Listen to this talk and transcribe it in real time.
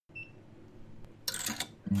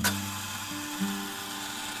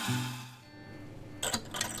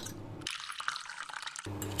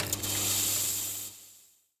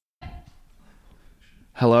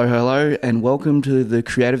Hello, and welcome to the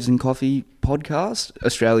Creatives and Coffee podcast,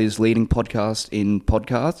 Australia's leading podcast in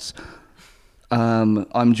podcasts.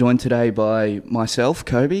 I'm joined today by myself,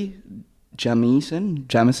 Kobe, Jamison,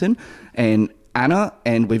 and Anna,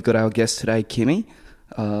 and we've got our guest today, Kimmy.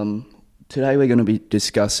 Today we're going to be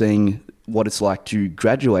discussing what it's like to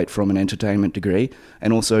graduate from an entertainment degree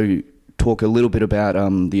and also talk a little bit about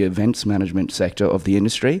the events management sector of the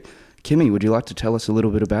industry. Kimmy, would you like to tell us a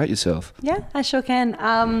little bit about yourself? Yeah, I sure can.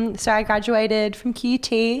 So I graduated from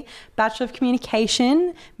QUT, Bachelor of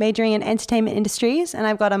Communication, majoring in Entertainment Industries, and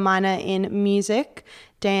I've got a minor in Music,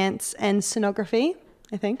 Dance and Sonography,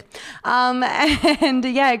 I think. And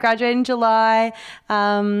yeah, I graduated in July.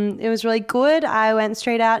 It was really good. I went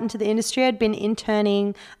straight out into the industry. I'd been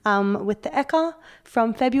interning with the Ekka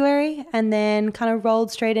from February and then kind of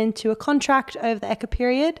rolled straight into a contract over the Ekka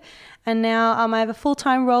period. And now I have a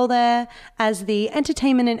full-time role there as the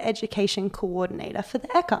Entertainment and Education Coordinator for the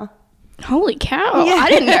Ekka. Holy cow. Yeah. I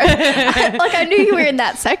didn't know. I knew you were in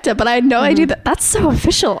that sector, but I had no idea that. That's so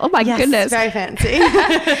official. Oh my goodness. Very fancy.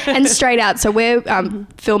 And straight out. So we're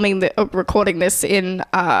recording this in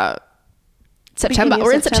September.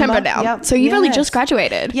 We're in September now. Yep. So you've only just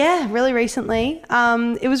graduated. Yeah, really recently.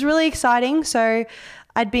 It was really exciting. So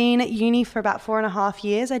I'd been at uni for about 4.5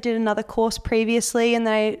 years. I did another course previously and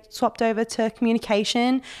then I swapped over to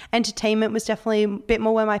communication. Entertainment was definitely a bit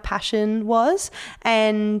more where my passion was.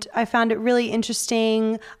 And I found it really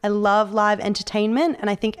interesting. I love live entertainment and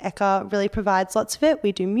I think Ekka really provides lots of it.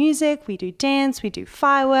 We do music, we do dance, we do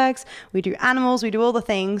fireworks, we do animals, we do all the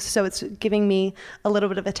things. So it's giving me a little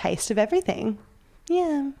bit of a taste of everything.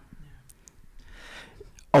 Yeah.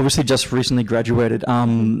 Obviously just recently graduated.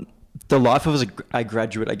 The life of a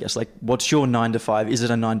graduate, I guess, what's your 9 to 5? Is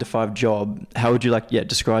it a 9 to 5 job? How would you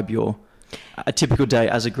describe a typical day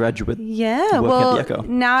as a graduate? Yeah, well, at the Ekka?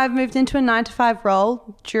 Now I've moved into a 9 to 5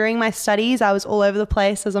 role. During my studies, I was all over the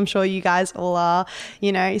place, as I'm sure you guys all are,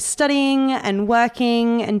 studying and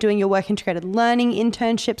working and doing your work integrated learning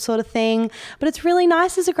internship sort of thing. But it's really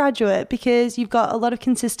nice as a graduate because you've got a lot of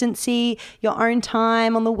consistency, your own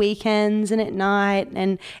time on the weekends and at night.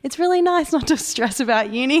 And it's really nice not to stress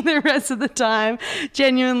about uni the rest of the time.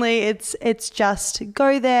 Genuinely, it's just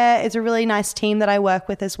go there. It's a really nice team that I work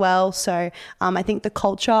with as well. So I think the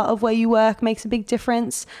culture of where you work makes a big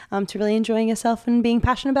difference to really enjoying yourself and being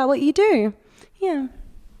passionate about what you do. Yeah.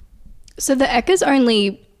 So the Ekka's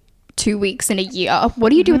only 2 weeks in a year. What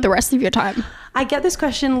do you do with the rest of your time? I get this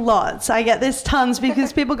question lots. I get this tons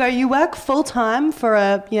because people go, you work full time for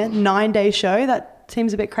a 9-day show? That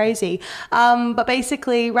seems a bit crazy. But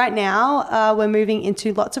basically right now we're moving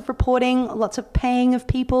into lots of reporting, lots of paying of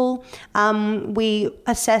people. We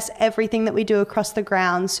assess everything that we do across the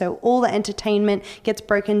grounds. So all the entertainment gets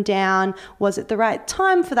broken down. Was it the right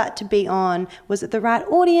time for that to be on? Was it the right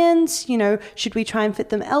audience? Should we try and fit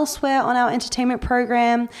them elsewhere on our entertainment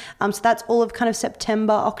program? So that's all of kind of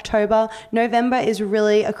September, October. November is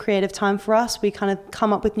really a creative time for us. We kind of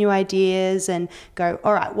come up with new ideas and go,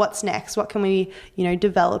 all right, what's next? What can we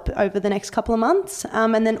develop over the next couple of months.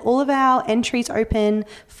 And then all of our entries open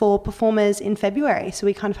for performers in February. So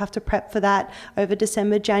we kind of have to prep for that over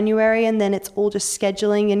December, January, and then it's all just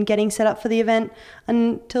scheduling and getting set up for the event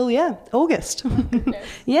until, August.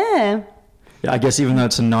 Yeah. Yeah, I guess even though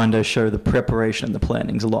it's a 9-day show, the preparation and the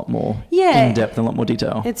planning is a lot more in-depth and a lot more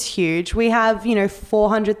detail. It's huge. We have,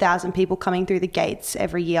 400,000 people coming through the gates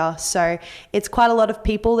every year. So it's quite a lot of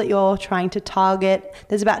people that you're trying to target.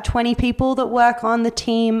 There's about 20 people that work on the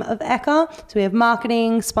team of Ekka. So we have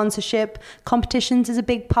marketing, sponsorship, competitions is a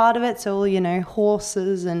big part of it. So,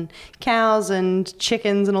 horses and cows and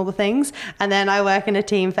chickens and all the things. And then I work in a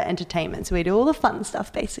team for entertainment. So we do all the fun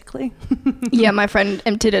stuff, basically. Yeah, my friend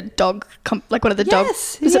emptied a dog one of the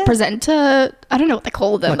dogs. Is it presenter? I don't know what they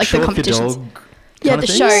call them. The competitions. Yeah, the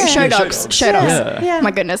show dogs. Yeah.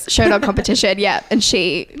 My goodness, show dog competition. Yeah, and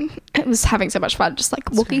she was having so much fun, just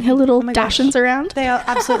walking her little dashins around. They are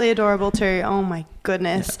absolutely adorable too. Oh my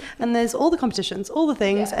goodness! Yeah. And there's all the competitions, all the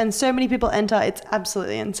things, and so many people enter. It's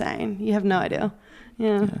absolutely insane. You have no idea.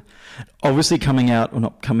 Yeah. Obviously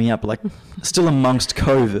but still amongst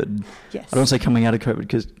COVID. Yes. I don't say coming out of COVID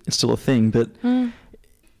because it's still a thing, but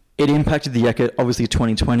it impacted the Ekka, obviously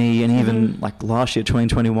 2020 and even last year,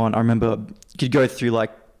 2021. I remember you could go through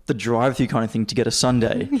the drive-through kind of thing to get a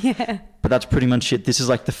sundae. Yeah. But that's pretty much it. This is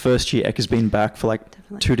the first year Ekka's been back for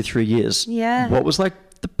Definitely. 2 to 3 years. Yeah. What was the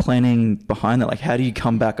planning behind that? How do you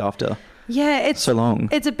come back after Yeah, it's so long.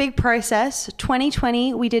 It's a big process.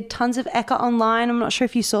 2020, we did tons of Ekka online. I'm not sure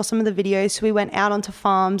if you saw some of the videos. So we went out onto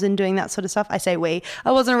farms and doing that sort of stuff. I say we.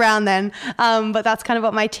 I wasn't around then, but that's kind of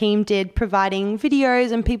what my team did, providing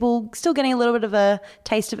videos and people still getting a little bit of a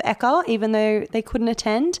taste of Ekka, even though they couldn't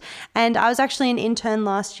attend. And I was actually an intern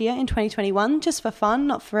last year in 2021, just for fun,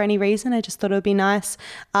 not for any reason. I just thought it would be nice.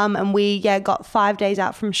 And we got 5 days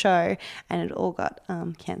out from show, and it all got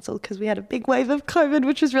cancelled because we had a big wave of COVID,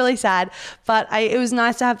 which was really sad. But it was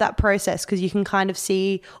nice to have that process because you can kind of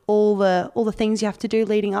see all the things you have to do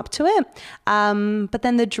leading up to it. But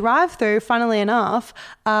then the drive-through, funnily enough,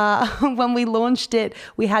 when we launched it,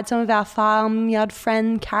 we had some of our Farmyard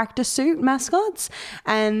Friend character suit mascots.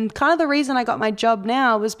 And kind of the reason I got my job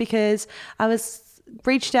now was because I was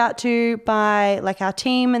reached out to by like our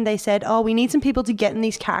team, and they said, oh, we need some people to get in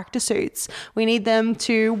these character suits. We need them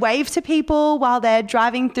to wave to people while they're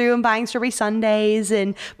driving through and buying strawberry sundaes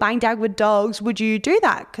and buying Dagwood dogs. Would you do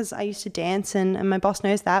that? Because I used to dance and my boss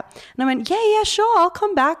knows that. And I went, yeah, sure, I'll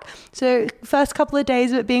come back. So first couple of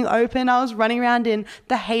days of it being open, I was running around in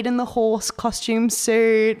the Hayden the Horse costume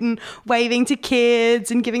suit and waving to kids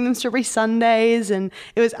and giving them strawberry sundaes, and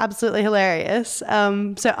it was absolutely hilarious.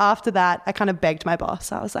 So after that, I kind of begged my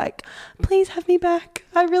boss. I was like, please have me back.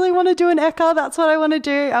 I really want to do an Ekka. That's what I want to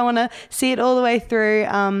do. I want to see it all the way through.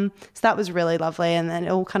 So that was really lovely, and then it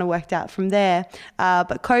all kind of worked out from there.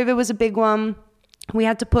 But COVID was a big one. We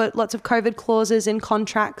had to put lots of COVID clauses in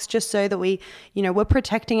contracts just so that we, were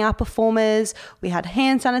protecting our performers. We had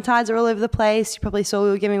hand sanitizer all over the place. You probably saw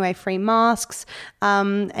we were giving away free masks.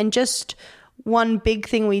 And just one big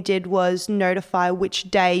thing we did was notify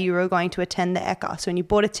which day you were going to attend the Ekka. So when you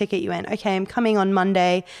bought a ticket, you went, okay, I'm coming on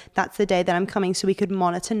Monday. That's the day that I'm coming, so we could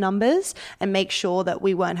monitor numbers and make sure that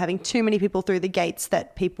we weren't having too many people through the gates,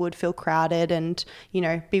 that people would feel crowded and,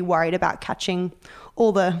 be worried about catching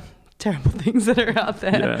all the terrible things that are out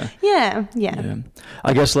there. Yeah.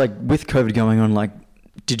 I guess with COVID going on,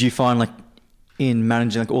 did you find in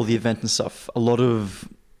managing all the event and stuff, a lot of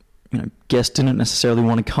guests didn't necessarily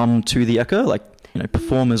want to come to the Ekka,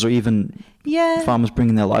 performers or even farmers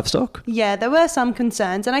bringing their livestock? Yeah, there were some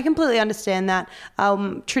concerns, and I completely understand that.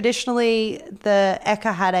 Traditionally, the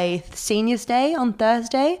Ekka had a seniors day on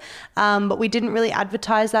Thursday, but we didn't really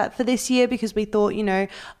advertise that for this year because we thought,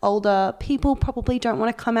 older people probably don't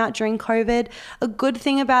want to come out during COVID. A good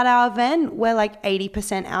thing about our event, we're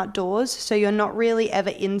 80% outdoors, so you're not really ever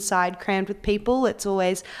inside crammed with people. It's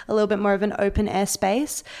always a little bit more of an open air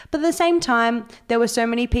space. But at the same time, there were so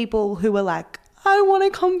many people who were like, I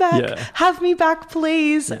want to come back. Have me back,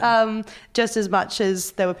 please. Just as much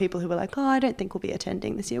as there were people who were like, oh, I don't think we'll be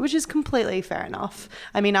attending this year, which is completely fair enough.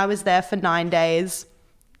 I mean, I was there for 9 days.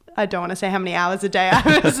 I don't want to say how many hours a day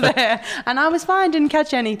I was there, and I was fine, didn't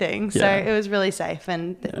catch anything. So it was really safe,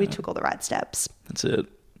 and we took all the right steps. That's it.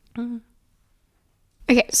 Mm-hmm.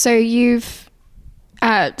 Okay, so you've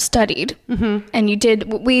studied, and you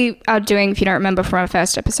did. We are doing, if you don't remember from our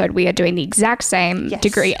first episode, we are doing the exact same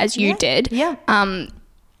degree as you did. Yeah.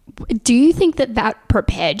 Do you think that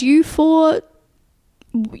prepared you for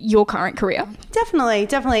your current career?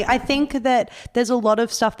 Definitely. I think that there's a lot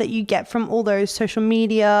of stuff that you get from all those social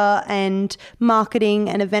media and marketing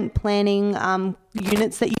and event planning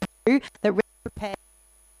units that you do that really prepare you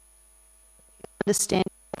to understand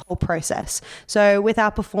the whole process. So with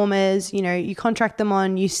our performers, you contract them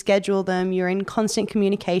on, you schedule them, you're in constant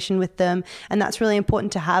communication with them, and that's really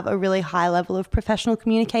important to have a really high level of professional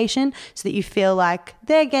communication so that you feel like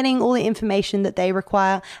they're getting all the information that they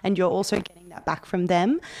require and you're also getting that back from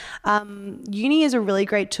them. Uni is a really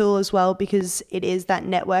great tool as well because it is that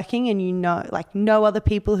networking, and know other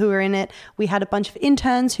people who are in it. We had a bunch of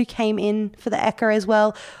interns who came in for the Ekka as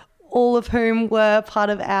well, all of whom were part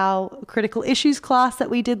of our critical issues class that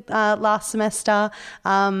we did last semester.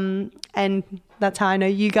 And that's how I know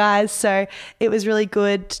you guys. So it was really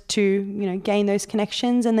good to, gain those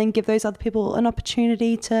connections and then give those other people an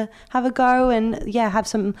opportunity to have a go and, have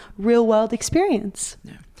some real world experience.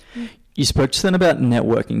 Yeah. You spoke to them about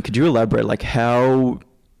networking. Could you elaborate, how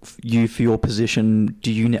you, for your position,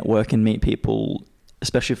 do you network and meet people,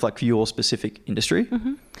 especially for your specific industry?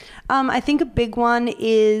 Mm-hmm. I think a big one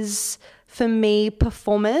is, for me,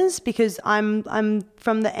 performers, because I'm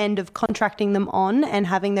from the end of contracting them on and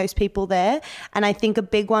having those people there. And I think a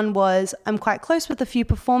big one was I'm quite close with a few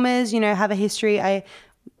performers, have a history.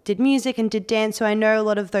 did music and did dance, so I know a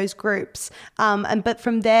lot of those groups. But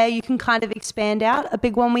from there, you can kind of expand out. A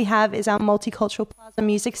big one we have is our Multicultural Plaza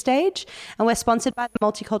Music Stage, and we're sponsored by the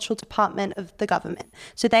Multicultural Department of the government.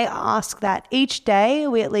 So they ask that each day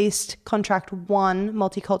we at least contract one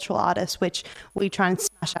multicultural artist, which we try and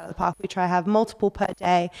smash out of the park. We try to have multiple per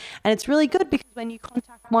day. And it's really good because when you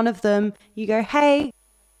contact one of them, you go, hey,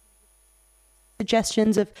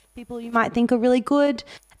 suggestions of people you might think are really good.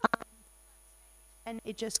 And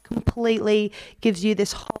it just completely gives you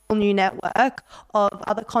this whole new network of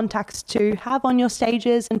other contacts to have on your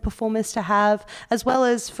stages and performers to have, as well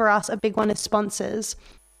as for us, a big one is sponsors.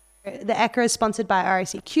 The Ekka is sponsored by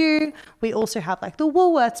RACQ. We also have like the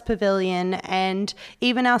Woolworths Pavilion, and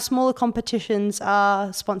even our smaller competitions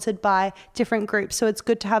are sponsored by different groups. So it's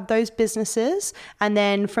good to have those businesses, and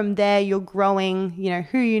then from there you're growing,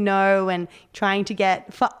 who you know, and trying to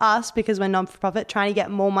get, for us, because we're non-for-profit, trying to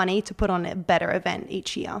get more money to put on a better event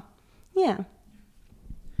each year. Yeah.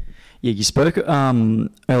 Yeah, you spoke earlier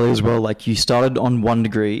as well, like you started on one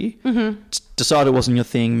degree, decided it wasn't your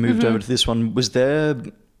thing, moved over to this one. Was there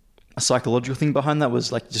a psychological thing behind that?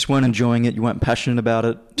 Was like you just weren't enjoying it, you weren't passionate about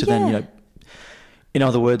it, to then, in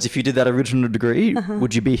other words, if you did that original degree,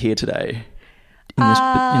 would you be here today in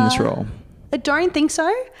this role? I don't think so.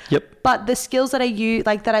 Yep. But the skills that I use,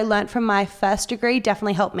 that I learned from my first degree,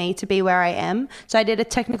 definitely helped me to be where I am. So I did a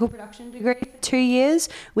technical production degree for 2 years,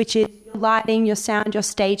 which is your lighting, your sound, your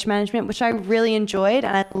stage management, which I really enjoyed,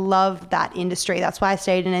 and I love that industry. That's why I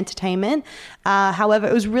stayed in entertainment. However,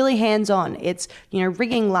 it was really hands-on. It's,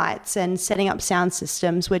 rigging lights and setting up sound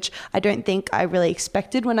systems, which I don't think I really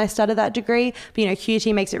expected when I started that degree. But,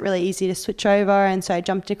 QT makes it really easy to switch over, and so I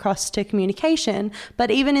jumped across to communication. But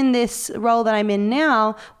even in this role that I'm in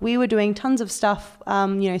now, we were doing tons of stuff,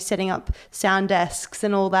 setting up sound desks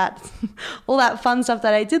and all that fun stuff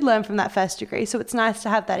that I did learn from that first degree. So it's nice to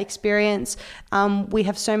have that experience. We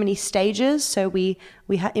have so many stages, so we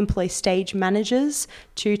employ stage managers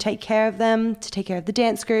to take care of them, to take care of the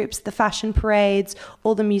dance groups, the fashion parades,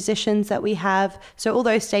 all the musicians that we have. So all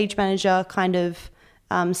those stage manager kind of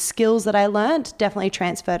skills that I learned definitely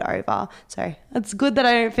transferred over. So it's good that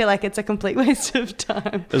I don't feel like it's a complete waste of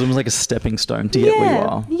time. It was almost like a stepping stone to get where you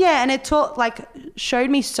are. Yeah, and it showed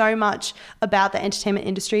me so much about the entertainment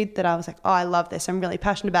industry that I was like, oh, I love this. I'm really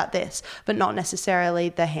passionate about this, but not necessarily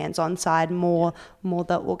the hands-on side, more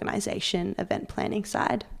the organisation, event planning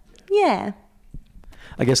side. Yeah.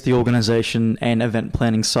 I guess the organisation and event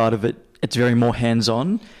planning side of it, it's very more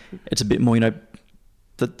hands-on. It's a bit more,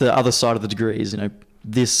 the other side of the degree is,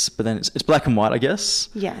 this, but then it's black and white, I guess.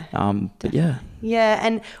 Yeah. But yeah. Yeah,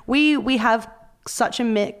 and we have such a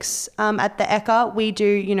mix at the Ekka. We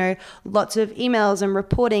do, lots of emails and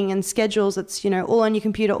reporting and schedules. It's, all on your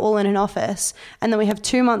computer, all in an office. And then we have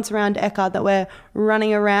 2 months around Ekka that we're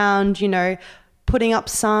running around, putting up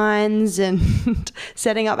signs and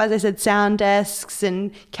setting up, as I said, sound desks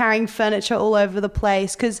and carrying furniture all over the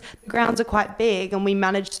place, because the grounds are quite big and we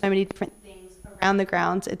manage so many different things around the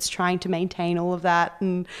grounds. It's trying to maintain all of that.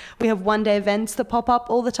 And we have one-day events that pop up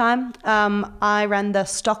all the time. I ran the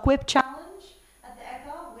Stock Whip Challenge at the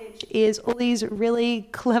Ekka, which is all these really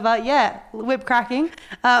clever, whip cracking,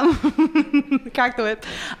 crack the whip,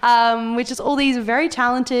 which is all these very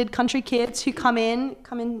talented country kids who come in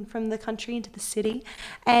from the country into the city,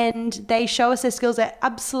 and they show us their skills. They're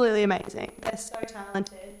absolutely amazing. They're so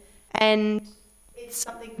talented, and it's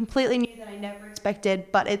something completely new that I never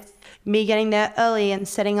expected, but it's me getting there early and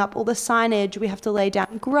setting up all the signage. We have to lay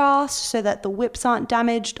down grass so that the whips aren't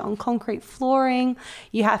damaged on concrete flooring.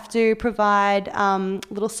 You have to provide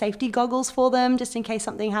little safety goggles for them just in case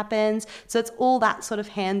something happens. So it's all that sort of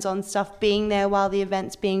hands-on stuff, being there while the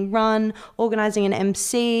event's being run, organising an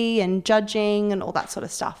MC and judging and all that sort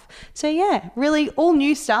of stuff. So yeah, really all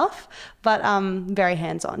new stuff, but very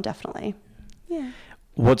hands-on, definitely. Yeah.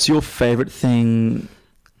 What's your favourite thing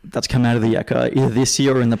that's come out of the Ekka, either this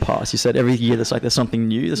year or in the past? You said every year there's something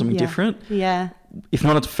new, there's something different. Yeah. If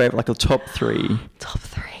not a favourite, like a top three. Top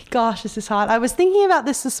three. Gosh, this is hard. I was thinking about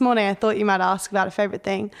this morning. I thought you might ask about a favourite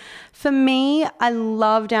thing. For me, I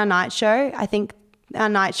loved our night show. I think our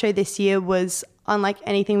night show this year was unlike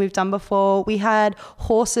anything we've done before. We had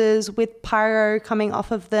horses with pyro coming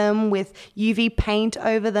off of them with UV paint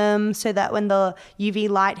over them so that when the UV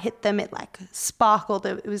light hit them, it sparkled.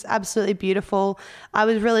 It was absolutely beautiful. I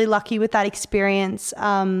was really lucky with that experience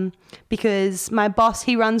because my boss,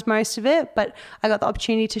 he runs most of it, but I got the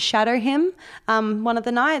opportunity to shadow him one of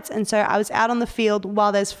the nights. And so I was out on the field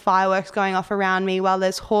while there's fireworks going off around me, while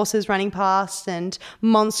there's horses running past and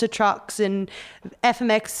monster trucks and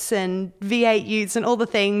FMX and V8 tributes and all the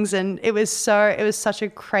things, and it was such a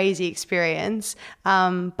crazy experience,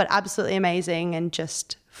 but absolutely amazing and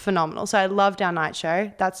just phenomenal. So I loved our night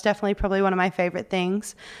show. That's definitely probably one of my favorite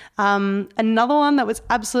things. Another one that was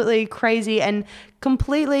absolutely crazy and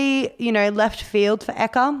completely, left field for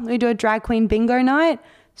Ekka. We do a drag queen bingo night.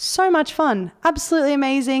 So much fun. Absolutely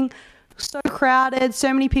amazing. So crowded,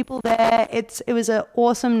 so many people there. It was an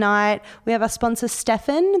awesome night. We have our sponsor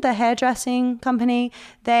Stefan, the hairdressing company.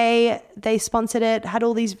 They sponsored it, had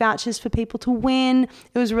all these vouchers for people to win.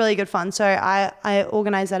 It was really good fun. So I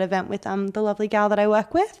organised that event with the lovely gal that I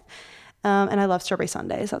work with. And I love strawberry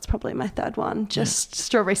sundaes. That's probably my third one. Just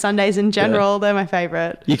strawberry sundaes in general. Yeah. They're my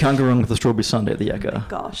favourite. You can't go wrong with a strawberry sundae at the Ekka. Oh my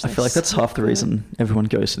gosh. I feel like that's half the reason everyone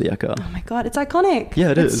goes to the Ekka. Oh my God. It's iconic.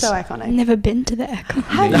 Yeah, it's so iconic. Never been to the Ekka.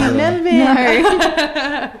 Have you never been?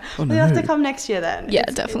 No. Oh, no. You'll have to come next year then. Yeah,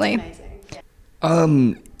 definitely. It's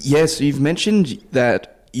amazing. Yes, you've mentioned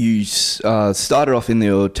that you started off in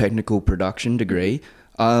your technical production degree.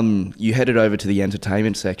 You headed over to the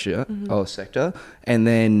entertainment sector, and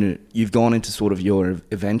then you've gone into sort of your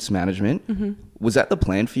events management. Mm-hmm. Was that the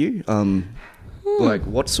plan for you? Like,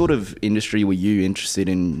 what sort of industry were you interested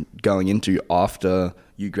in going into after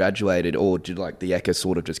you graduated, or did like the Ekka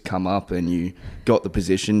sort of just come up and you got the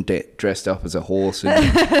position, dressed up as a horse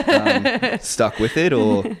and stuck with it,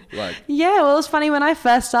 or like? Yeah, well, it was funny when I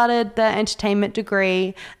first started the entertainment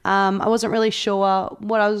degree. I wasn't really sure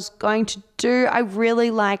what I was going to do. I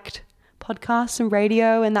really liked podcasts and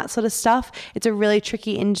radio and that sort of stuff. It's a really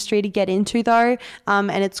tricky industry to get into though,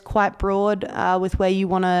 and it's quite broad with where you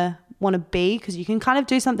want to be, because you can kind of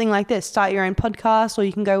do something like this, start your own podcast, or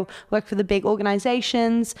you can go work for the big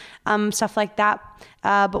organizations, stuff like that.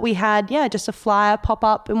 But we had, just a flyer pop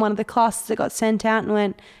up in one of the classes that got sent out and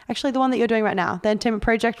went, actually the one that you're doing right now, the entertainment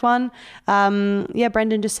project one.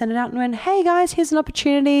 Brendan just sent it out and went, hey guys, here's an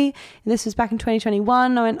opportunity. And this was back in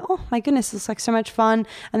 2021. I went, oh my goodness, this looks like so much fun.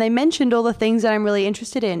 And they mentioned all the things that I'm really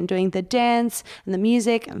interested in, doing the dance and the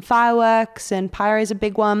music and fireworks, and pyro is a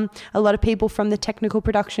big one. A lot of people from the technical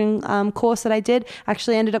production course that I did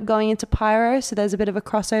actually ended up going into pyro. So there's a bit of a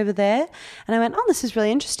crossover there. And I went, oh, this is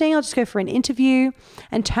really interesting. I'll just go for an interview.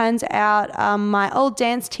 And turns out my old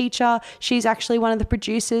dance teacher, she's actually one of the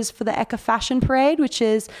producers for the Ekka Fashion Parade, which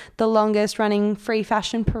is the longest running free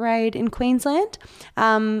fashion parade in Queensland.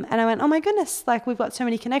 And I went, oh my goodness, like we've got so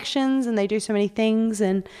many connections and they do so many things.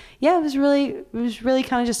 And yeah, it was really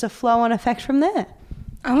kind of just a flow-on effect from there.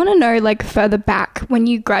 I want to know, like, further back when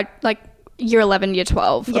you year 11, year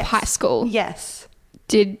 12 of high school. Yes.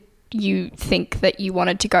 Did you think that you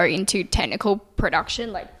wanted to go into technical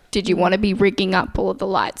production? Like, did you want to be rigging up all of the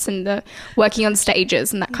lights and the working on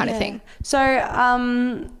stages and that kind of thing?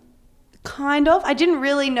 So, kind of. I didn't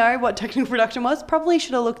really know what technical production was. Probably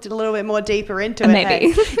should have looked a little bit more deeper into it.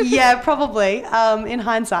 Maybe. Yeah, probably, in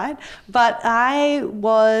hindsight. But I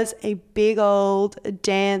was a big old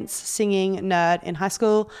dance singing nerd in high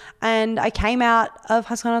school. And I came out of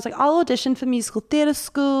high school and I was like, I'll audition for musical theatre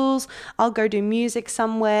schools. I'll go do music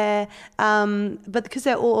somewhere. But because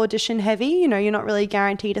they're all audition heavy, you're not really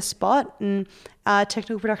guaranteed a spot. And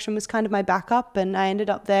technical production was kind of my backup, and I ended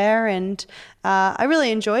up there, and I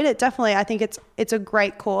really enjoyed it. Definitely, I think it's a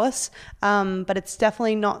great course, but it's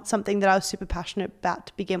definitely not something that I was super passionate about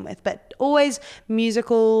to begin with. But always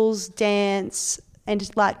musicals, dance, and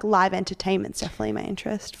just like live entertainment's definitely my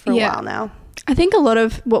interest for a while now. I think a lot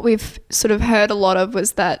of what we've sort of heard a lot of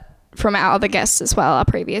was that from our other guests as well, our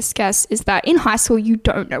previous guests, is that in high school you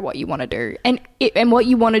don't know what you want to do, and what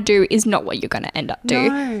you want to do is not what you're going to end up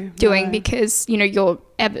doing because you're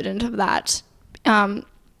evident of that.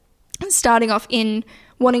 Starting off in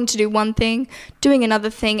wanting to do one thing, doing another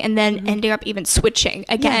thing, and then ending up even switching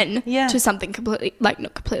again to something completely, like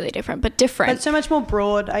not completely different, but different. But so much more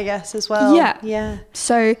broad, I guess, as well. Yeah.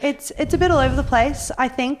 So it's a bit all over the place. I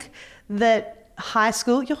think that high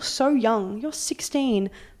school, you're so young. You're 16.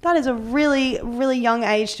 That is a really, really young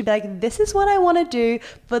age to be like, this is what I want to do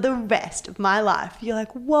for the rest of my life. You're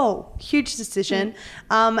like, whoa, huge decision.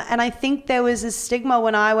 And I think there was a stigma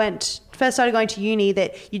when I first started going to uni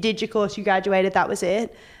that you did your course, you graduated, that was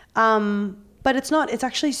it. But it's not. It's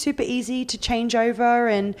actually super easy to change over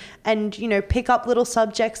and pick up little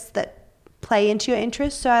subjects that play into your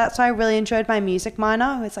interests. So that's why I really enjoyed my music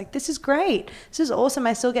minor. It's like, this is great. This is awesome.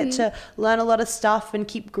 I still get to learn a lot of stuff and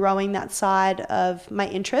keep growing that side of my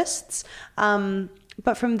interests.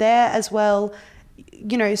 But from there as well,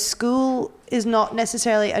 school is not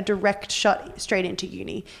necessarily a direct shot straight into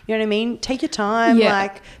uni. You know what I mean? Take your time,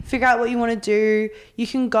 figure out what you want to do. You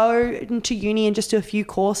can go into uni and just do a few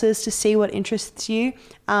courses to see what interests you.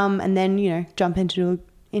 And then, jump into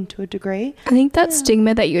into a degree. I think that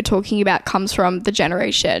stigma that you're talking about comes from the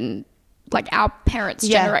generation, like our parents'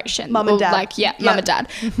 generation. Mum and dad. Mum and dad.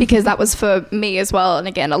 Because that was for me as well. And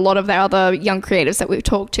again, a lot of the other young creatives that we've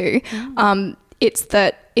talked to,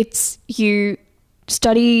 it's you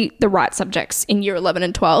study the right subjects in year 11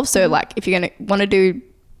 and 12. So like if you're going to want to do,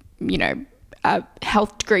 you know, a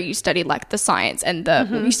health degree, you study like the science and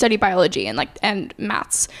you study biology and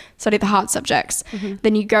maths, study the hard subjects.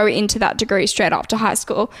 Then you go into that degree straight after high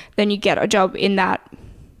school. Then you get a job in that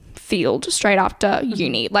field straight after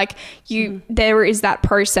uni. Like there is that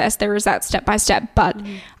process, there is that step by step. But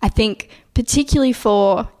I think particularly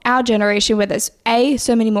for our generation where there's A,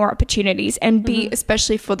 so many more opportunities, and B,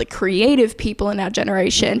 especially for the creative people in our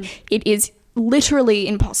generation, it is literally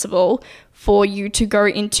impossible for you to go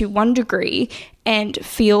into one degree and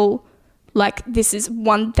feel like this is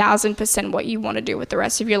 1000% what you want to do with the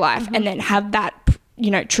rest of your life and then have that, you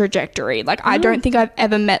know, trajectory. Like I don't think I've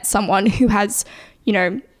ever met someone who has, you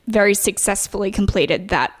know, very successfully completed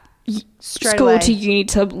that school to uni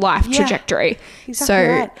to life trajectory.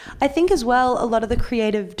 Exactly right. I think as well, a lot of the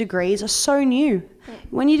creative degrees are so new.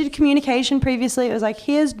 When you did communication previously, it was like,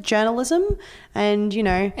 here's journalism and, you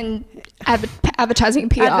know... And advertising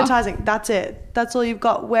and PR. Advertising, that's it. That's all you've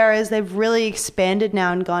got. Whereas they've really expanded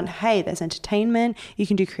now and gone, hey, there's entertainment, you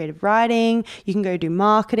can do creative writing, you can go do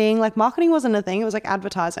marketing. Like marketing wasn't a thing, it was like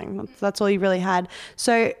advertising. That's all you really had.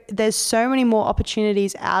 So there's so many more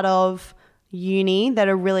opportunities out of uni that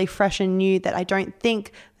are really fresh and new that I don't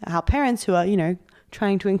think our parents who are, you know,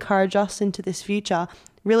 trying to encourage us into this future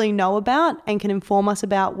really know about and can inform us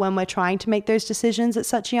about when we're trying to make those decisions at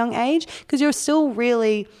such a young age, because you're still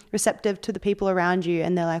really receptive to the people around you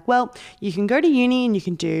and they're like, well, you can go to uni and you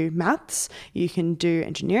can do maths, you can do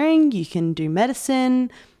engineering, you can do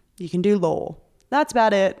medicine, you can do law. That's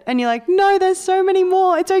about it. And you're like, no, there's so many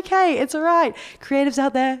more. It's okay. It's all right. Creatives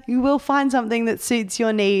out there, you will find something that suits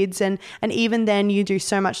your needs. And even then you do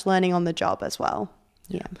so much learning on the job as well.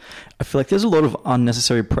 Yeah. I feel like there's a lot of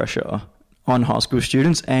unnecessary pressure on high school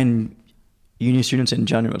students and uni students in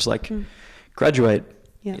general. It's like graduate,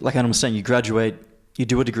 like Anna was saying, you graduate, you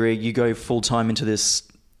do a degree, you go full time into this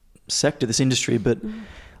sector, this industry. But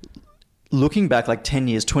looking back like 10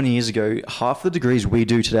 years, 20 years ago, half the degrees we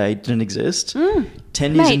do today didn't exist.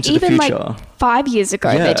 10 years into the future. Even like 5 years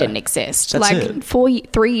ago, they didn't exist. That's like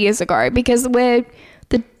it. 3 years ago, because the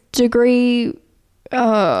degree...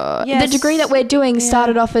 the degree that we're doing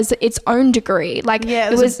started off as its own degree. Like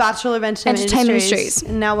it was a Bachelor of Entertainment Industries.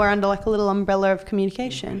 And now we're under like a little umbrella of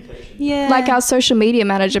communication. Yeah. Like our social media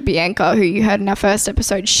manager, Bianca, who you heard in our first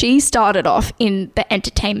episode, she started off in the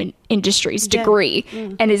entertainment industries degree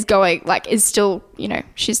and is still, you know,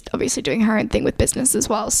 she's obviously doing her own thing with business as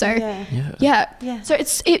well. So So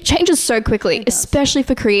it changes so quickly, especially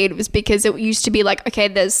for creatives, because it used to be like, okay,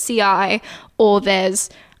 there's CI or there's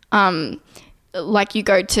like you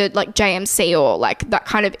go to like JMC or like that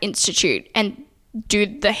kind of institute and do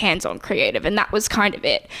the hands-on creative, and that was kind of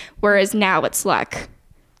it. Whereas now it's like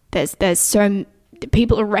there's so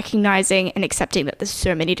people are recognizing and accepting that there's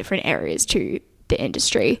so many different areas to the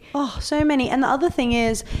industry. Oh, so many. And the other thing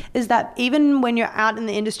is that even when you're out in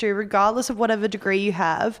the industry, regardless of whatever degree you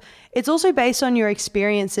have, it's also based on your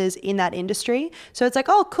experiences in that industry. So it's like,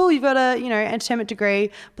 oh, cool, you've got a, you know, entertainment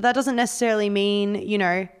degree, but that doesn't necessarily mean, you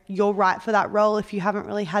know, you're right for that role if you haven't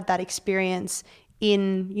really had that experience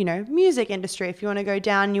in, you know, music industry. If you want to go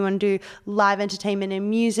down, you want to do live entertainment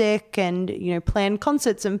and music and, you know, plan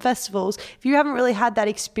concerts and festivals. If you haven't really had that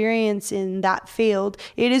experience in that field,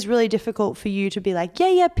 it is really difficult for you to be like,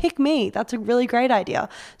 yeah, pick me. That's a really great idea.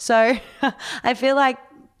 So I feel like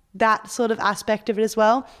that sort of aspect of it as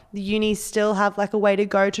well. The unis still have like a way to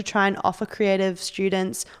go to try and offer creative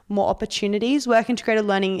students more opportunities. Work integrated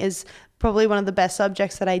learning is probably one of the best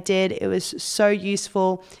subjects that I did. It was so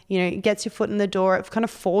useful. You know, it gets your foot in the door. It kind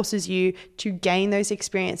of forces you to gain those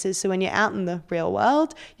experiences. So when you're out in the real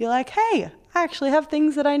world, you're like, hey, I actually have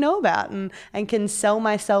things that I know about and can sell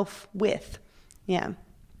myself with. Yeah.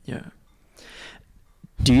 Yeah.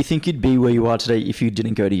 Do you think you'd be where you are today if you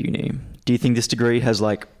didn't go to uni? Do you think this degree has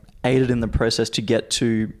like aided in the process to get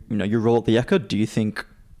to, you know, your role at the Ekka? Do you think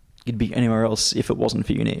you'd be anywhere else if it wasn't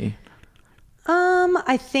for uni?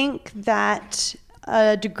 I think that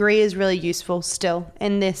a degree is really useful still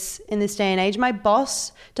in this day and age. My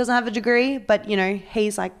boss doesn't have a degree, but, you know,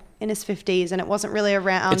 he's like in his 50s, and it wasn't really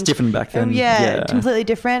around. It's different back then. Yeah, completely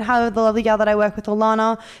different. How the lovely gal that I work with,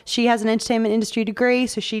 Alana, she has an entertainment industry degree,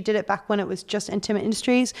 so she did it back when it was just entertainment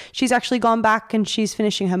industries. She's actually gone back and she's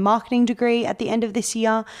finishing her marketing degree at the end of this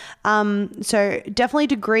year. So definitely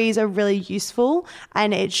degrees are really useful,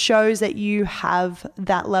 and it shows that you have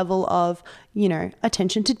that level of, you know,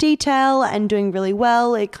 attention to detail and doing really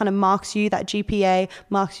well. It kind of marks you, that GPA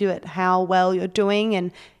marks you at how well you're doing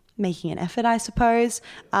and making an effort, I suppose.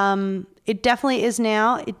 It definitely is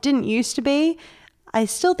now. It didn't used to be. I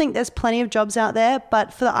still think there's plenty of jobs out there,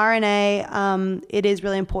 but for the RNA, it is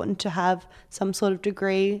really important to have some sort of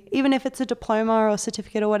degree, even if it's a diploma or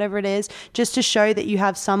certificate or whatever it is, just to show that you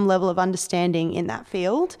have some level of understanding in that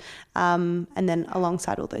field, and then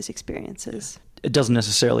alongside all those experiences. It doesn't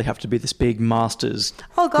necessarily have to be this big master's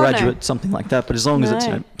graduate, something like that, but as long as it's,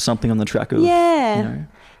 you know, something on the track of, you know.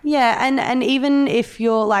 Yeah, and even if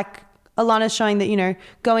you're like Alana's showing that, you know,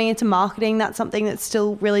 going into marketing, that's something that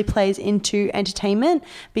still really plays into entertainment,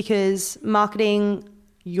 because marketing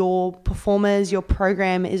your performers, your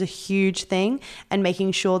program is a huge thing, and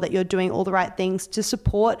making sure that you're doing all the right things to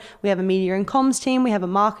support. We have a media and comms team, we have a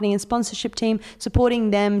marketing and sponsorship team,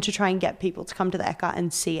 supporting them to try and get people to come to the Ekka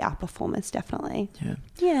and see our performance, definitely.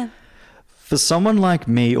 Yeah. For someone like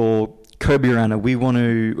me or Kobe or Anna,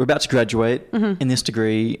 we're about to graduate in this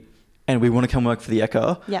degree, and we want to come work for the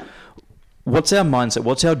Ekka. Yeah. What's our mindset?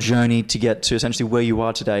 What's our journey to get to essentially where you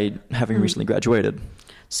are today, having recently graduated?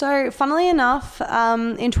 So funnily enough,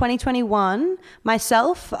 in 2021,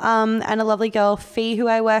 myself and a lovely girl, Fee, who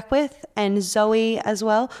I work with, and Zoe as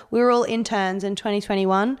well, we were all interns in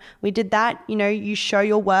 2021. We did that, you know, you show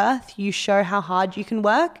your worth, you show how hard you can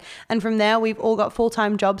work. And from there, we've all got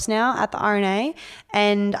full-time jobs now at the RNA.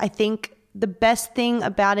 And I think the best thing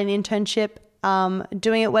about an internship,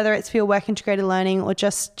 doing it, whether it's for your work integrated learning or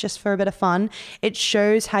just for a bit of fun, it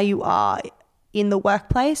shows how you are in the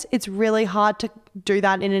workplace. It's really hard to do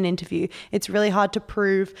that in an interview. It's really hard to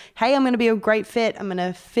prove, hey, I'm going to be a great fit. I'm going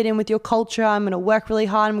to fit in with your culture. I'm going to work really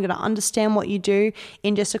hard. I'm going to understand what you do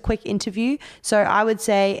in just a quick interview. So I would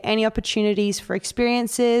say any opportunities for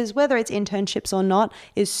experiences, whether it's internships or not,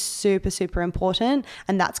 is super, super important.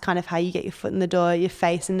 And that's kind of how you get your foot in the door, your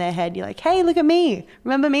face in their head. You're like, hey, look at me.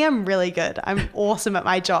 Remember me? I'm really good. I'm awesome at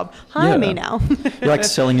my job. Hire me now. You're like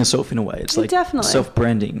selling yourself in a way. It's like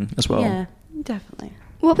self-branding as well. Yeah, definitely.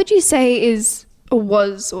 What would you say is, or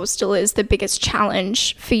was, or still is, the biggest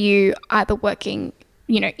challenge for you, either working,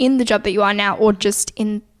 you know, in the job that you are now, or just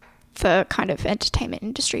in the kind of entertainment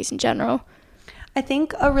industries in general? I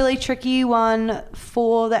think a really tricky one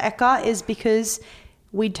for the Ekka is because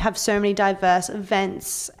we have so many diverse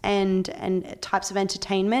events and types of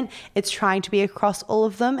entertainment. It's trying to be across all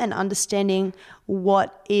of them and understanding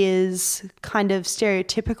what is kind of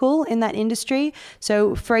stereotypical in that industry.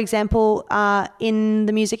 So, for example, in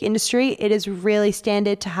the music industry, it is really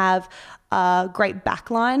standard to have a great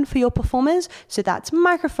backline for your performers. So that's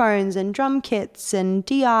microphones and drum kits and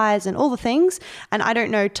DIs and all the things. And I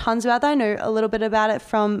don't know tons about that. I know a little bit about it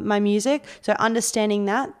from my music. So understanding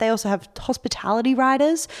that. They also have hospitality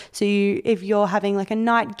riders. So if you're having like a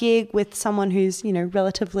night gig with someone who's, you know,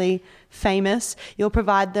 relatively famous, you'll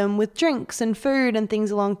provide them with drinks and food and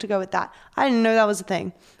things along to go with that. I didn't know that was a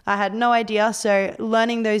thing. I had no idea. So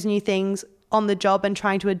learning those new things on the job and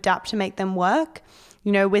trying to adapt to make them work.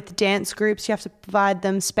 You know, with dance groups, you have to provide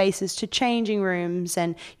them spaces to changing rooms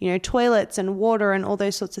and, you know, toilets and water and all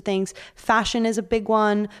those sorts of things. Fashion is a big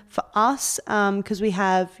one for us because we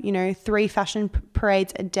have, you know, 3 fashion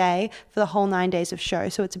parades a day for the whole 9 days of show.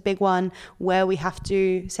 So it's a big one where we have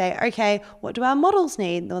to say, okay, what do our models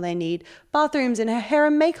need? Well, they need bathrooms and a hair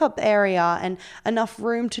and makeup area and enough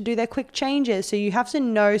room to do their quick changes. So you have to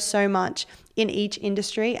know so much in each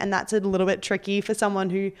industry, and that's a little bit tricky for someone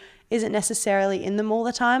who isn't necessarily in them all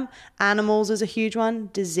the time. Animals is a huge one,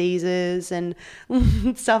 diseases and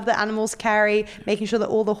stuff that animals carry, making sure that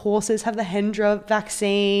all the horses have the Hendra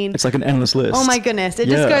vaccine. It's like an endless list. Oh my goodness, it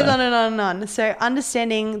just goes on and on and on. So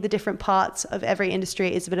understanding the different parts of every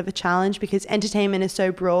industry is a bit of a challenge because entertainment is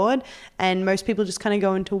so broad and most people just kind of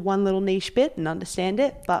go into one little niche bit and understand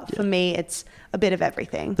it. But for me, it's a bit of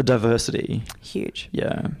everything. The diversity. Huge.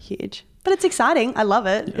 Yeah. Huge. But it's exciting. I love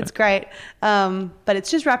it. Yeah. It's great. But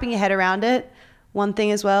it's just wrapping your head around it. One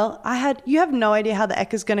thing as well, you have no idea how the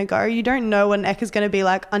Ekka's going to go. You don't know what an Ekka's going to be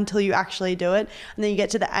like until you actually do it. And then you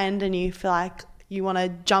get to the end and you feel like, you want to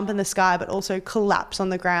jump in the sky but also collapse on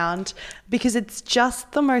the ground, because it's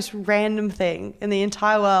just the most random thing in the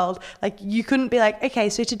entire world. Like, you couldn't be like, okay,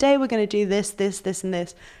 so today we're going to do this, and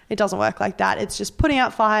this. It doesn't work like that. It's just putting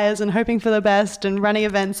out fires and hoping for the best and running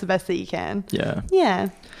events the best that you can. Yeah.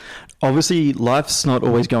 Obviously, life's not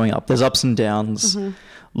always going up. There's ups and downs.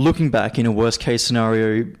 Looking back, in a worst case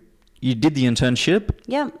scenario, you did the internship.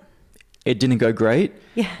 Yeah. It didn't go great.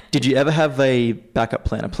 Yeah. Did you ever have a backup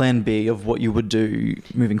plan, a plan B of what you would do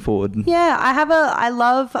moving forward? Yeah, I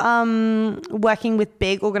love working with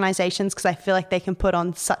big organizations, because I feel like they can put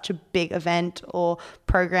on such a big event or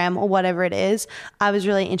program or whatever it is. I was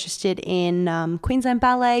really interested in Queensland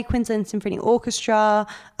Ballet, Queensland Symphony Orchestra,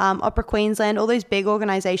 Opera Queensland, all those big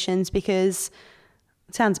organizations, because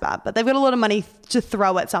it sounds bad, but they've got a lot of money to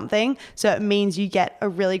throw at something. So it means you get a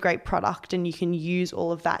really great product and you can use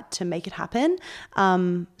all of that to make it happen.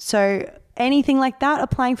 So anything like that,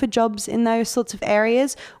 applying for jobs in those sorts of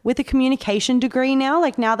areas with a communication degree now,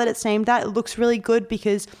 like now that it's named that, it looks really good,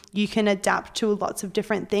 because you can adapt to lots of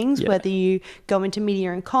different things, whether you go into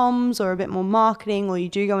media and comms or a bit more marketing, or you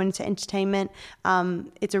do go into entertainment.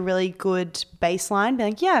 It's a really good baseline. Be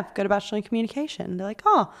like, yeah, I've got a bachelor in communication. They're like,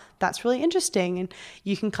 oh, that's really interesting. And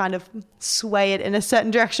you can kind of sway it in a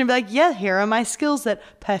certain direction, be like, yeah, here are my skills that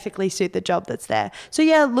perfectly suit the job that's there. So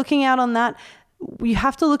yeah, looking out on that. You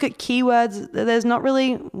have to look at keywords. There's not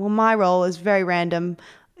really, well, my role is very random.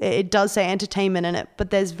 It does say entertainment in it, but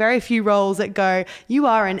there's very few roles that go, you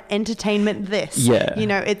are an entertainment this. Yeah. You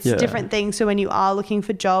know, it's different things. So when you are looking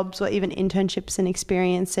for jobs or even internships and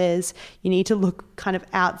experiences, you need to look kind of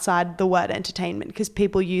outside the word entertainment, because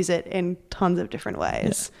people use it in tons of different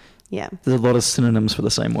ways. Yeah. There's a lot of synonyms for the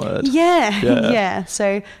same word. Yeah.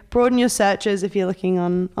 So broaden your searches if you're looking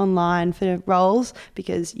online for roles,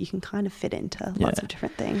 because you can kind of fit into lots of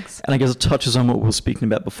different things. And I guess it touches on what we were speaking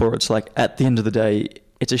about before. It's like, at the end of the day,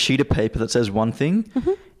 it's a sheet of paper that says one thing.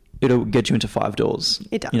 It'll get you into 5 doors.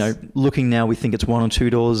 It does. You know, looking now, we think it's 1 or 2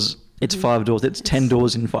 doors. It's 5 doors. It's 10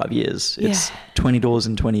 doors in 5 years. Yeah. It's 20 doors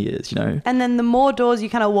in 20 years, you know. And then the more doors you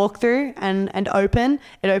kind of walk through and open,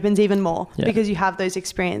 it opens even more, because you have those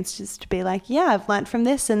experiences to be like, yeah, I've learned from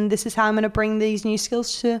this, and this is how I'm going to bring these new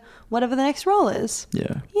skills to whatever the next role is.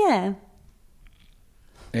 Yeah.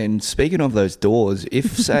 And speaking of those doors,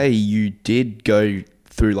 if say you did go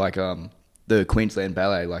through like the Queensland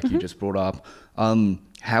Ballet, like you just brought up,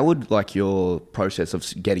 how would like your process of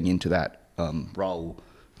getting into that role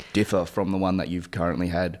differ from the one that you've currently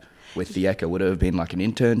had with the Ekka? Would it have been like an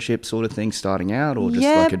internship sort of thing starting out, or just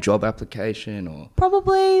like a job application, or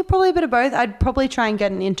probably a bit of both? I'd probably try and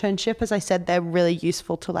get an internship. As I said, they're really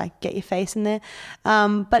useful to like get your face in there.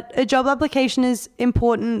 But a job application is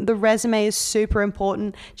important. The resume is super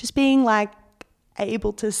important. Just being like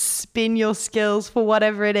able to spin your skills for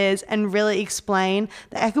whatever it is and really explain.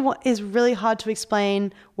 The Ekka is really hard to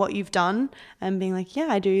explain what you've done, and being like, yeah,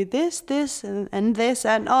 I do this, and this,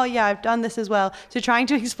 and oh yeah, I've done this as well. So trying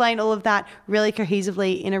to explain all of that really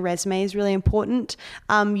cohesively in a resume is really important.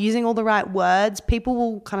 Using all the right words. People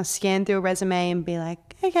will kind of scan through a resume and be like,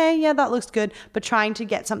 okay, yeah, that looks good, but trying to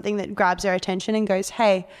get something that grabs their attention and goes,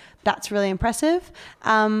 hey, that's really impressive.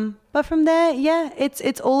 But from there, yeah,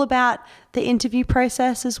 it's all about the interview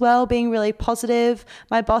process as well, being really positive.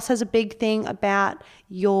 My boss has a big thing about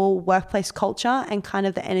your workplace culture and kind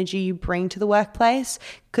of the energy you bring to the workplace,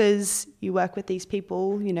 because you work with these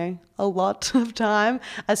people, you know, a lot of time,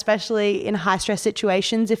 especially in high stress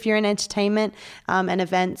situations. If you're in entertainment and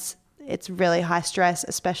events, it's really high stress,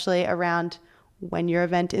 especially around when your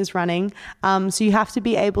event is running. So you have to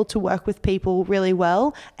be able to work with people really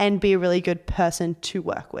well and be a really good person to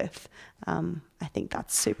work with. I think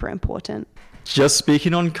that's super important. Just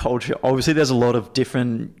speaking on culture, obviously there's a lot of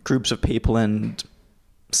different groups of people and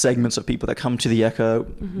segments of people that come to the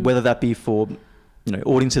Ekka, whether that be for, you know,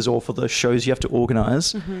 audiences or for the shows you have to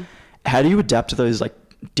organize. How do you adapt to those like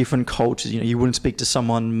different cultures? You know, you wouldn't speak to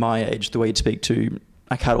someone my age the way you'd speak to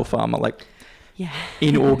a cattle farmer. Like,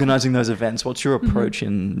 in organizing those events, what's your approach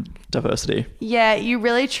in diversity? Yeah, you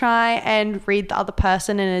really try and read the other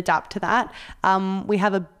person and adapt to that. We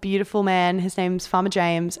have a beautiful man, his name's Farmer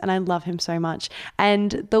James, and I love him so much.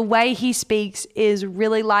 And the way he speaks is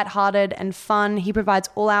really lighthearted and fun. He provides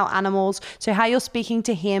all our animals. So how you're speaking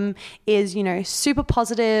to him is, you know, super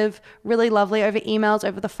positive, really lovely over emails,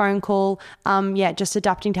 over the phone call. Just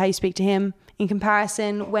adapting to how you speak to him. In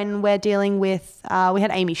comparison, when we're dealing with, we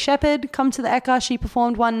had Amy Shepherd come to the Ekka. She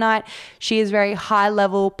performed one night. She is very high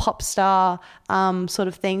level pop star, sort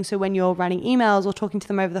of thing. So when you're writing emails or talking to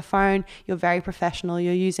them over the phone, you're very professional.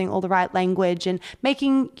 You're using all the right language and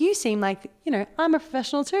making you seem like, I'm a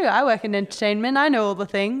professional too. I work in entertainment. I know all the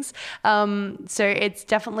things. So it's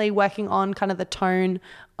definitely working on kind of the tone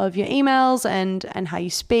of your emails and how you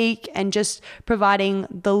speak, and just providing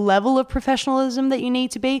the level of professionalism that you need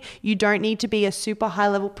to be. You don't need to be a super high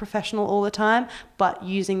level professional all the time, but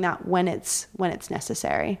using that when it's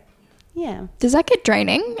necessary. Yeah. Does that get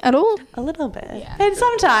draining at all? A little bit. Yeah. And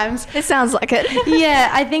sometimes. It sounds like it. Yeah,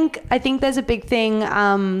 I think there's a big thing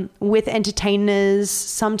with entertainers.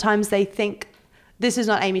 Sometimes they think, this is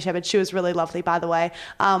not Amy Shepherd, she was really lovely, by the way,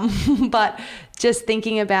 but just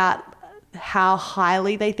thinking about how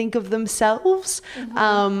highly they think of themselves.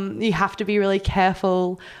 You have to be really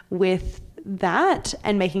careful with that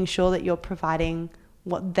and making sure that you're providing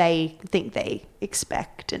what they think they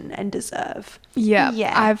expect and deserve. Yeah.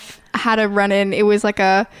 I've had a run-in. It was like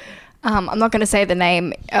a, I'm not going to say the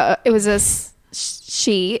name. It was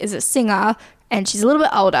she is a singer and she's a little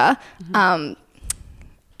bit older,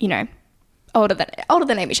 older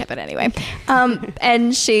than Amy Shepherd anyway.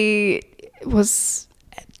 And she was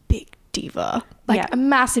a big diva, a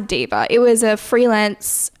massive diva. It was a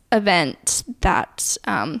freelance event that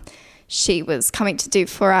she was coming to do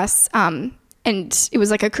for us, and it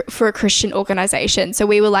was for a Christian organization. So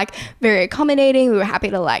we were very accommodating. We were happy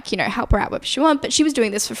to help her out wherever she wanted, but she was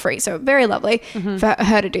doing this for free. So very lovely for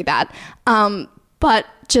her to do that. But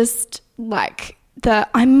just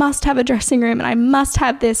I must have a dressing room and I must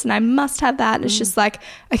have this and I must have that. And it's just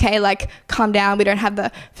okay, calm down. We don't have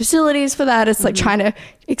the facilities for that. It's trying to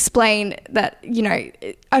explain that,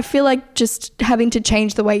 I feel like just having to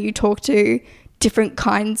change the way you talk to different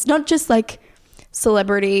kinds, not just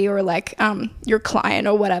celebrity or your client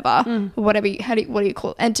or whatever, what do you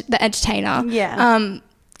call it? The entertainer. Yeah.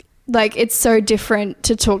 It's so different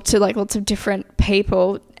to talk to lots of different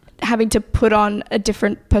people, having to put on a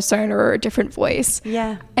different persona or a different voice.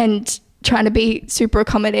 Yeah. And trying to be super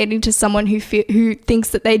accommodating to someone who thinks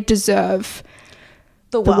that they deserve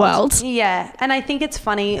the world. Yeah. And I think it's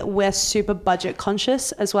funny, we're super budget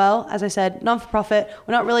conscious as well. As I said, non-for-profit,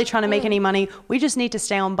 we're not really trying to make any money. We just need to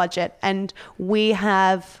stay on budget. And we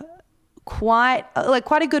have quite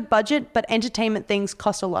a good budget, but entertainment things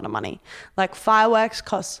cost a lot of money. Fireworks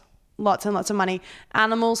cost lots and lots of money.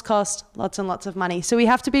 Animals cost lots and lots of money. So we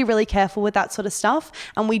have to be really careful with that sort of stuff.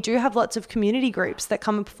 And we do have lots of community groups that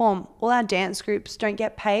come and perform. All our dance groups don't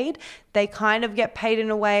get paid. They kind of get paid in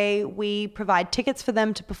a way. We provide tickets for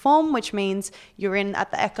them to perform, which means you're in at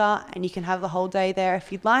the Ekka and you can have the whole day there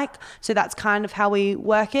if you'd like. So that's kind of how we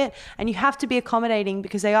work it. And you have to be accommodating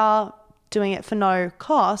because they are doing it for no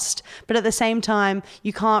cost, but at the same time,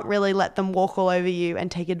 you can't really let them walk all over you and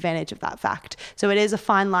take advantage of that fact. So it is a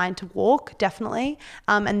fine line to walk, definitely.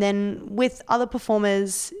 And then with other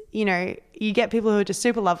performers, you get people who are just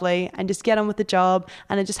super lovely and just get on with the job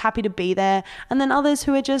and are just happy to be there. And then others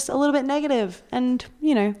who are just a little bit negative and,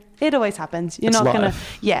 it always happens. You're not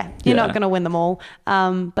going to win them all.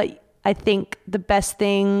 But I think the best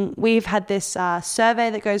thing, we've had this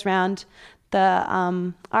survey that goes around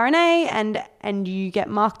the RNA and you get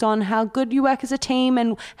marked on how good you work as a team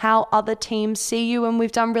and how other teams see you, and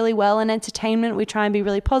we've done really well in entertainment. We try and be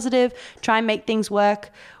really positive, try and make things work.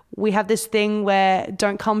 We have this thing where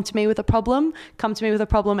don't come to me with a problem, come to me with a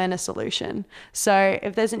problem and a solution. So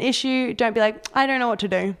if there's an issue, don't be like, I don't know what to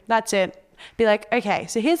do. That's it. Be like, okay,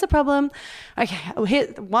 so here's the problem. Okay,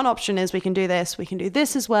 one option is we can do this. We can do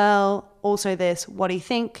this as well. Also this. What do you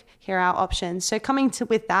think? Here are our options. So coming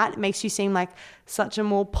with that, it makes you seem like such a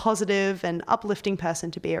more positive and uplifting person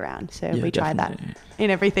to be around. So we try that in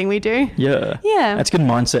everything we do. Yeah. Yeah. That's good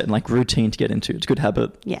mindset and routine to get into. It's a good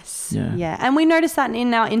habit. Yes. Yeah. And we notice that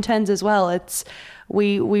in our interns as well.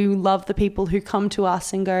 We love the people who come to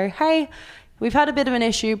us and go, hey, we've had a bit of an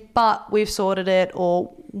issue, but we've sorted it.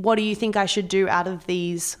 Or what do you think I should do out of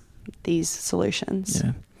these solutions?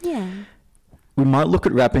 Yeah. We might look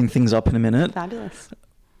at wrapping things up in a minute. Fabulous.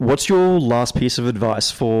 What's your last piece of advice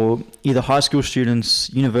for either high school students,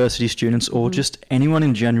 university students, or just anyone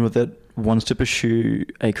in general that wants to pursue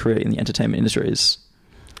a career in the entertainment industries?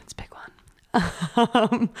 That's a big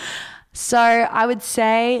one. So I would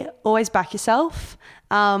say always back yourself.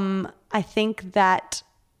 I think that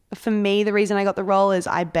for me, the reason I got the role is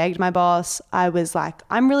I begged my boss. I was like,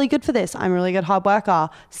 I'm really good for this. I'm a really good hard worker.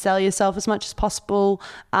 Sell yourself as much as possible,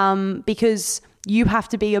 because you have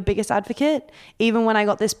to be your biggest advocate. Even when I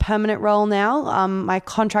got this permanent role now, my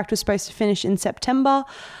contract was supposed to finish in September.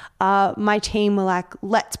 my team were like,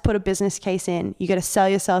 let's put a business case in. You got to sell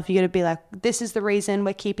yourself. You got to be like, this is the reason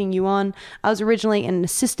we're keeping you on. I was originally in an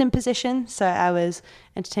assistant position. So I was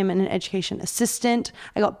entertainment and education assistant.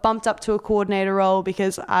 I got bumped up to a coordinator role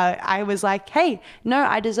because I was like, hey, no,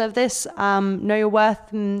 I deserve this. Know your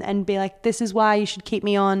worth, and be like, this is why you should keep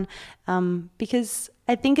me on. Because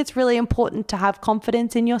I think it's really important to have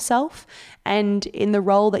confidence in yourself and in the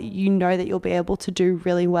role that you know that you'll be able to do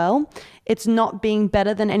really well. It's not being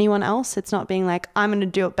better than anyone else. It's not being like, I'm going to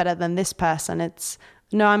do it better than this person. It's,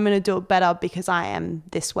 no, I'm going to do it better because I am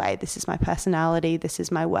this way. This is my personality. This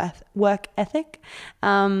is my work ethic.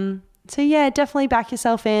 So yeah, definitely back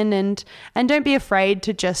yourself in, and don't be afraid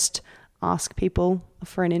to just ask people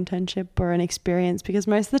for an internship or an experience, because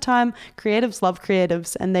most of the time creatives love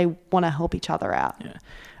creatives and they want to help each other out. Yeah.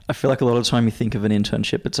 I feel like a lot of the time you think of an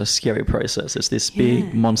internship, it's a scary process. It's this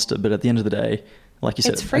big monster, but at the end of the day, like you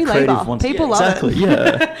said, it's free labor. People love it.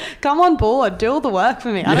 Yeah. Come on board, do all the work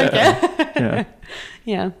for me. I don't care.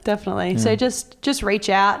 Yeah, definitely. Yeah. So just reach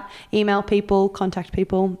out, email people, contact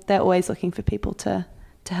people. They're always looking for people to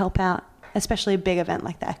help out, especially a big event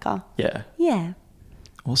like the Ekka. Yeah. Yeah.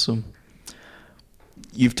 Awesome.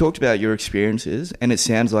 You've talked about your experiences, and it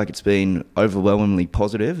sounds like it's been overwhelmingly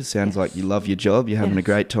positive. It sounds like you love your job, you're having a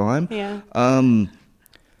great time. Yeah.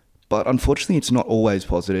 But unfortunately, it's not always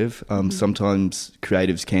positive. Sometimes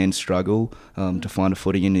creatives can struggle to find a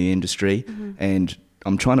footing in the industry, and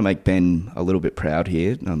I'm trying to make Ben a little bit proud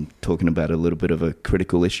here. I'm talking about a little bit of a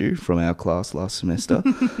critical issue from our class last semester.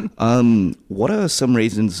 What are some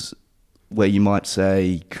reasons where you might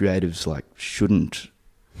say creatives shouldn't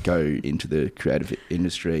go into the creative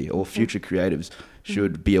industry, or future creatives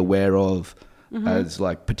should be aware of as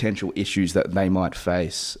potential issues that they might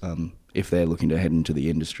face if they're looking to head into the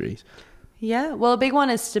industries? Yeah, well, a big one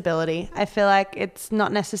is stability. I feel like it's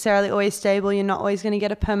not necessarily always stable. You're not always going to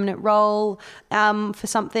get a permanent role for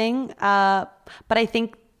something. But I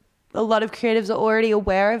think a lot of creatives are already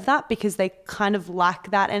aware of that because they kind of lack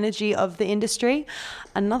that energy of the industry.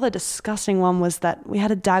 Another disgusting one was that we had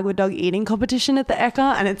a Dagwood dog eating competition at the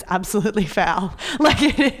Ekka, and it's absolutely foul.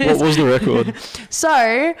 It is. What was the record?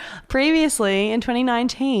 So previously in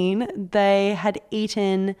 2019, they had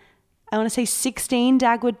eaten, I want to say 16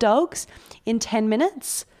 Dagwood dogs in 10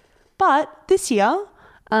 minutes. But this year,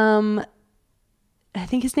 I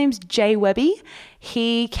think his name's Jay Webby.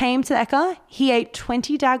 He came to the Ekka. He ate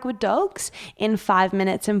 20 Dagwood dogs in 5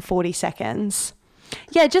 minutes and 40 seconds.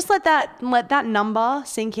 Yeah, just let that number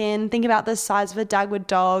sink in. Think about the size of a Dagwood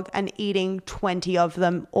dog and eating 20 of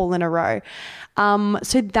them all in a row.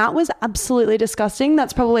 So that was absolutely disgusting.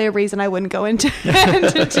 That's probably a reason I wouldn't go into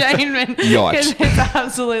entertainment. Yikes. It's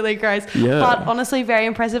absolutely gross. Yeah. But honestly, very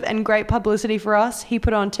impressive and great publicity for us. He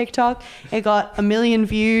put it on TikTok. It got 1 million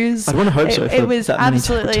views. I want to hope so. It was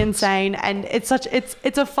absolutely insane. And it's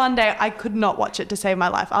a fun day. I could not watch it to save my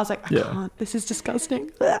life. I was like, I can't. This is disgusting.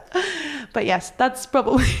 But yes, that's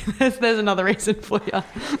probably, there's another reason for you.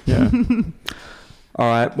 Yeah. All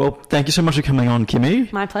right. Well, thank you so much for coming on, Kimmy.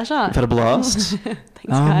 My pleasure. We've had a blast.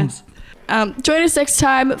 Thanks, guys. Join us next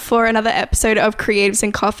time for another episode of Creatives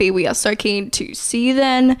and Coffee. We are so keen to see you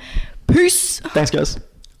then. Peace. Thanks, guys.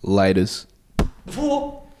 Laters.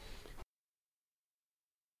 Whoa.